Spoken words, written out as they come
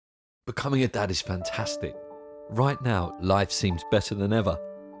Becoming a dad is fantastic. Right now, life seems better than ever,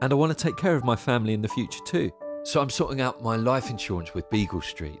 and I want to take care of my family in the future too. So I'm sorting out my life insurance with Beagle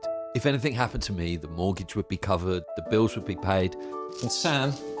Street. If anything happened to me, the mortgage would be covered, the bills would be paid, and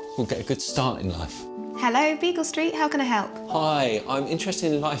Sam will get a good start in life. Hello, Beagle Street, how can I help? Hi, I'm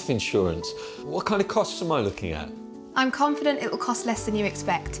interested in life insurance. What kind of costs am I looking at? I'm confident it will cost less than you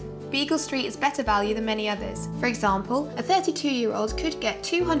expect. Beagle Street is better value than many others. For example, a 32-year-old could get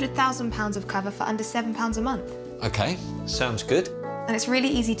 £200,000 of cover for under £7 a month. Okay, sounds good. And it's really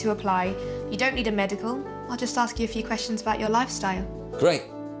easy to apply. You don't need a medical. I'll just ask you a few questions about your lifestyle. Great.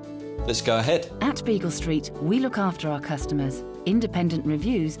 Let's go ahead. At Beagle Street, we look after our customers. Independent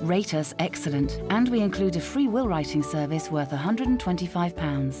reviews rate us excellent, and we include a free will writing service worth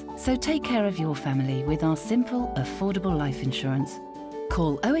 £125. So take care of your family with our simple, affordable life insurance.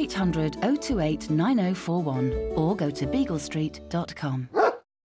 Call 0800 028 9041 or go to beaglestreet.com.